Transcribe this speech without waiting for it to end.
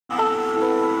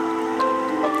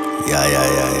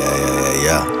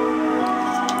Yeah.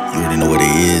 You already know what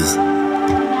it is.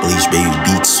 Bleach baby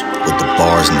beats with the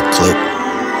bars and the clip.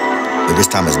 But this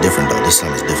time it's different though. This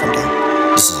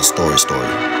is a story.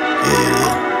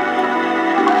 Yeah.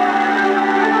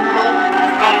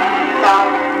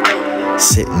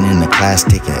 Sitting in the class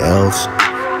taking L's.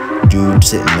 Dude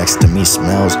sitting next to me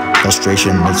smells.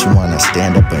 Frustration makes you wanna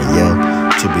stand up and yell.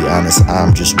 To be honest,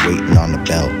 I'm just waiting on the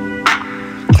bell.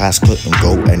 Class couldn't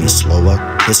go any slower.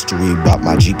 History brought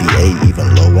my GPA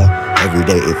even lower. Every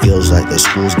day it feels like the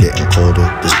school's getting colder.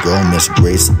 This girl, Miss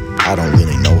Grace, I don't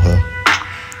really know her.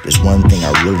 There's one thing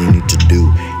I really need to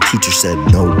do. Teacher said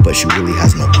no, but she really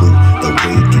has no clue. The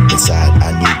way deep inside,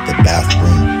 I need the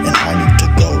bathroom, and I need to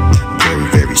go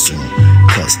very soon.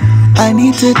 Cause I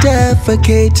need to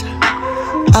defecate.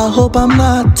 I hope I'm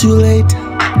not too late.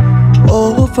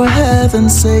 Oh, for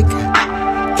heaven's sake,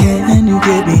 can you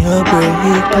give me a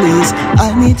break, please?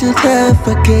 I need to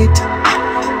defecate.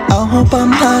 I hope I'm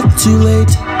not too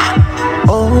late.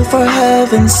 Oh, for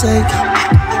heaven's sake,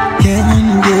 can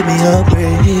you give me a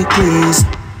break, please?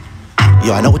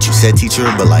 Yo, I know what you said, teacher,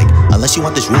 but like, unless you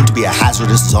want this room to be a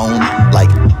hazardous zone, like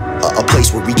a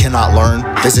place where we cannot learn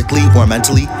physically or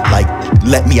mentally, like,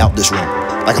 let me out this room.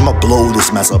 Like, I'm gonna blow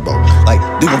this mess up, bro. Like,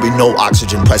 there won't be no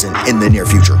oxygen present in the near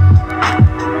future.